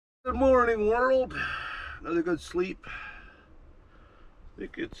Good morning, world. Another good sleep. I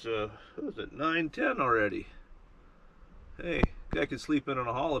think it's what is it, 9:10 already. Hey, guy can sleep in on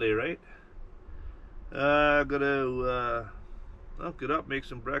a holiday, right? Gonna I'll get up, make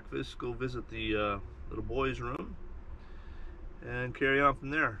some breakfast, go visit the little boy's room, and carry on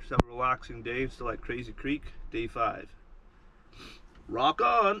from there. Just have a relaxing day. Still at Crazy Creek, day 5. Rock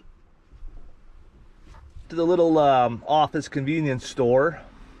on to the little office convenience store.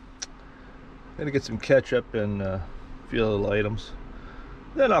 Gonna get some ketchup and a few little items.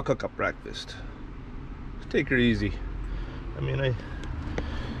 Then I'll cook up breakfast. Just take her easy. I mean,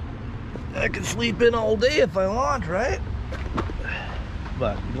 I can sleep in all day if I want, right?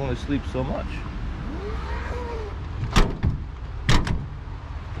 But you can only sleep so much.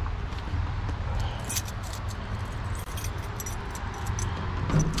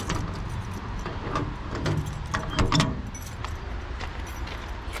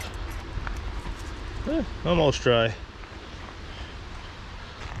 Almost dry.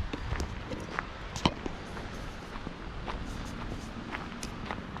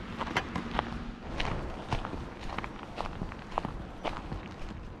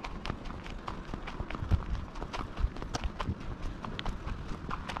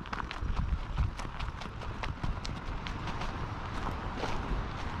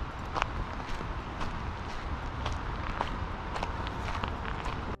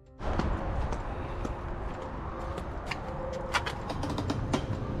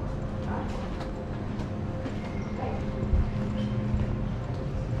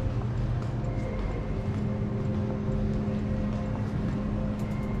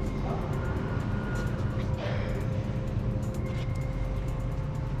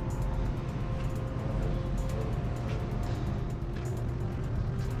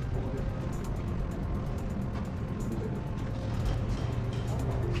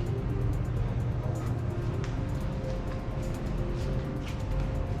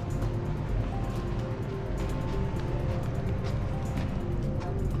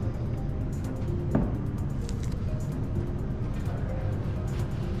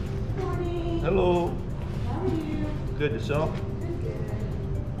 Hello. How are you? Good, yourself?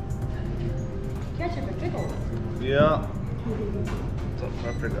 Ketchup and pickles. Yeah. Something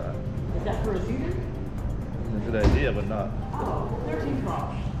I forgot. Is that for a seater? A good idea, but not. Oh, 13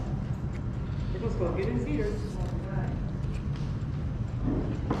 drops. Pickles go get in cedars.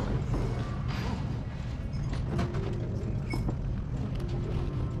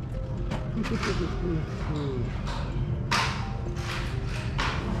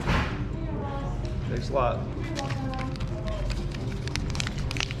 Thanks a lot.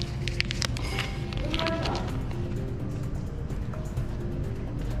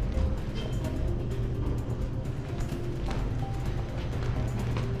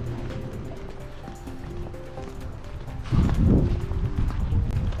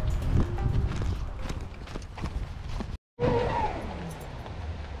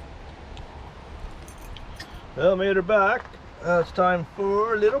 Well, made her back. It's time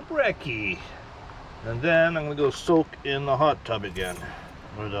for a little brekkie. And then I'm gonna go soak in the hot tub again,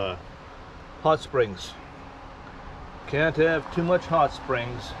 or the hot springs. Can't have too much hot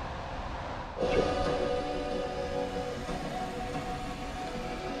springs.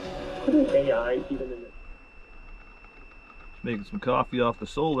 AI even in it. Making some coffee off the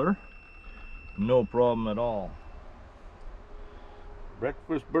solar. No problem at all.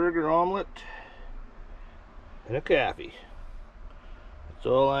 Breakfast burger omelet and a coffee. That's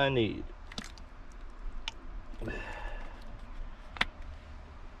all I need.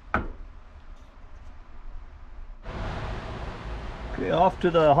 Okay, off to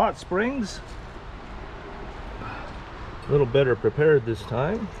the hot springs. A little better prepared this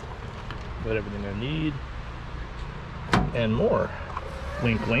time. Got everything I need and more.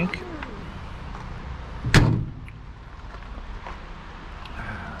 Wink, wink.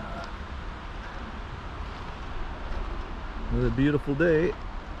 Another beautiful day.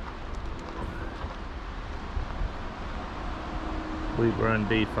 I believe we're on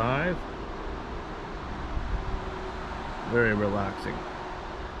day 5. Very relaxing.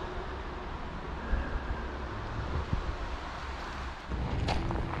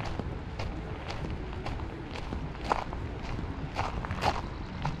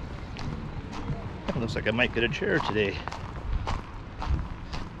 Looks like I might get a chair today.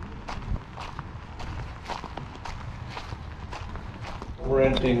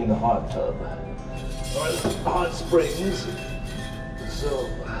 Renting the hot tub, or the hot springs, so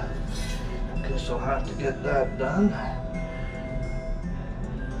I guess I'll have to get that done.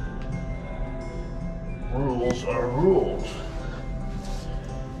 Rules are rules.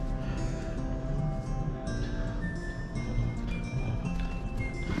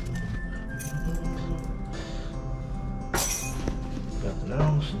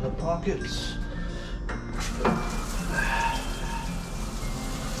 in the pockets.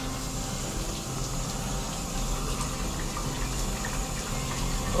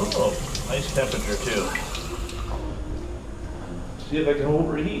 Oh, nice temperature too. See if I can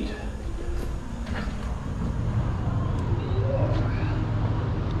overheat.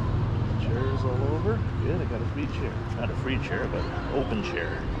 Chairs all over. Good, I got a free chair. Not a free chair, but an open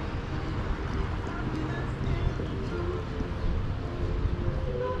chair.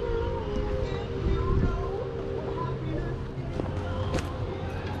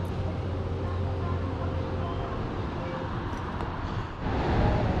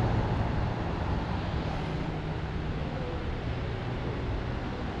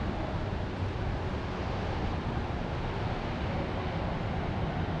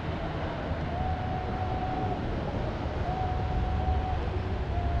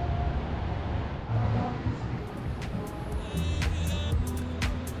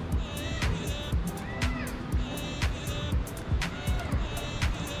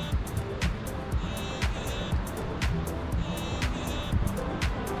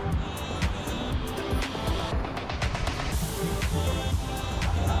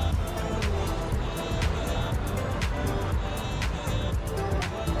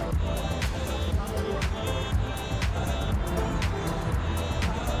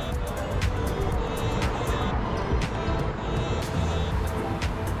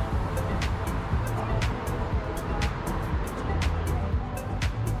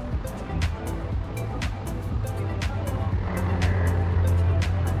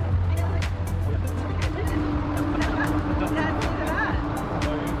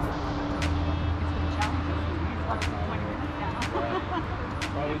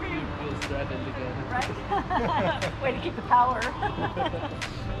 Way to keep the power.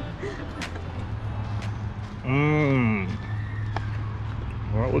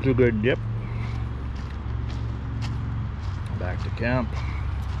 That was a good dip. Back to camp.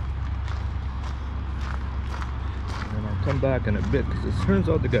 And I'll come back in a bit because it turns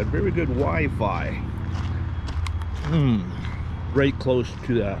out they got very good Wi-Fi. Right close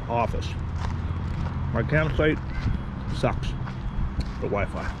to the office. My campsite sucks for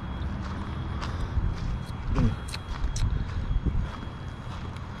Wi-Fi.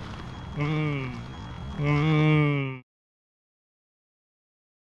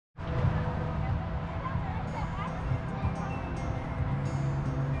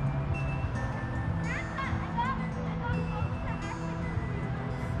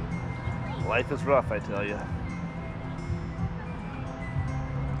 Life is rough, I tell you.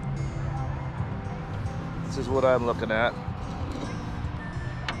 This is what I'm looking at.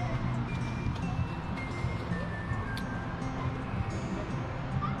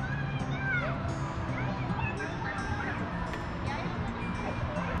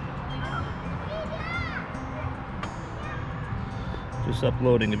 Just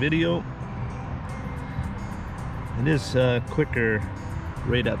uploading a video. It is quicker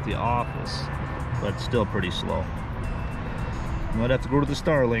right at the office, but still pretty slow. Might have to go to the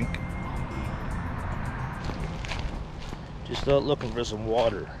Starlink. Just out looking for some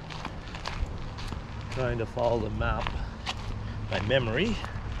water. Trying to follow the map by memory.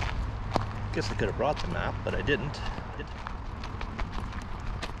 Guess I could have brought the map, but I didn't.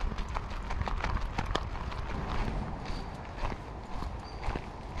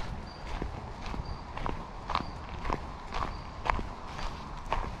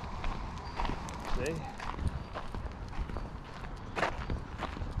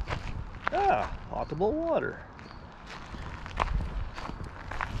 Ah, potable water.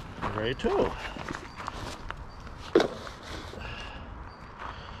 Very true.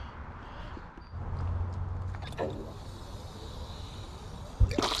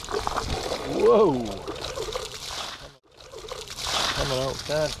 Whoa! Coming out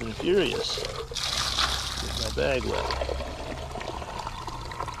fast and furious. Get my bag wet.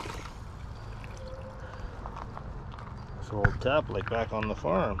 This old tap like back on the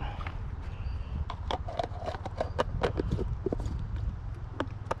farm.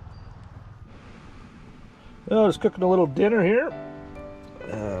 Well, just cooking a little dinner here.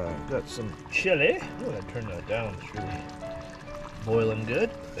 Got some chili. Oh, I turned that down. It's really boiling good.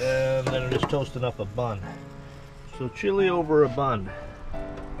 And then I'm just toasting up a bun. So chili over a bun.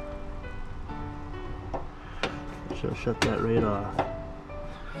 So shut that right off.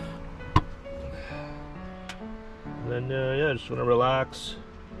 And then yeah, just want to relax.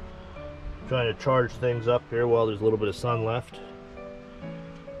 Trying to charge things up here while there's a little bit of sun left.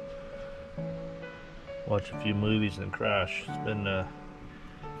 Watch a few movies and crash. It's been a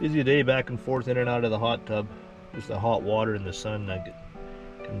busy day, back and forth in and out of the hot tub. Just the hot water and the sun. I get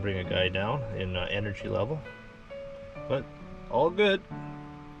kind Can bring a guy down in energy level, but all good.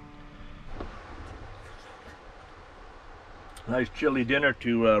 Nice chilly dinner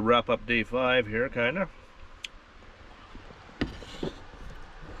to wrap up day 5 here, kinda.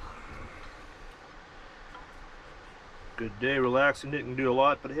 Good day, relaxing, didn't do a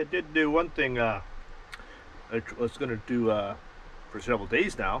lot, but I did do one thing I was going to do for several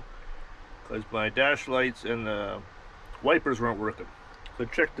days now, because my dash lights and the wipers weren't working. So I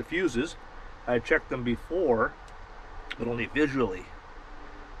checked the fuses. I checked them before, but only visually.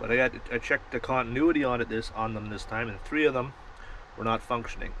 But I checked the continuity on them this time, and 3 of them were not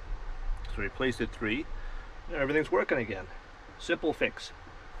functioning. So I replaced it 3. And everything's working again. Simple fix,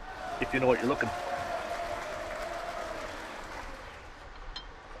 if you know what you're looking for.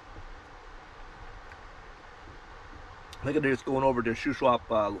 Look at this, going over to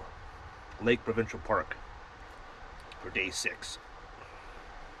Shuswap Lake Provincial Park for day 6.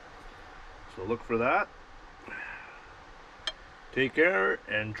 So look for that. Take care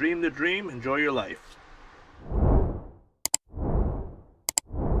and dream the dream. Enjoy your life.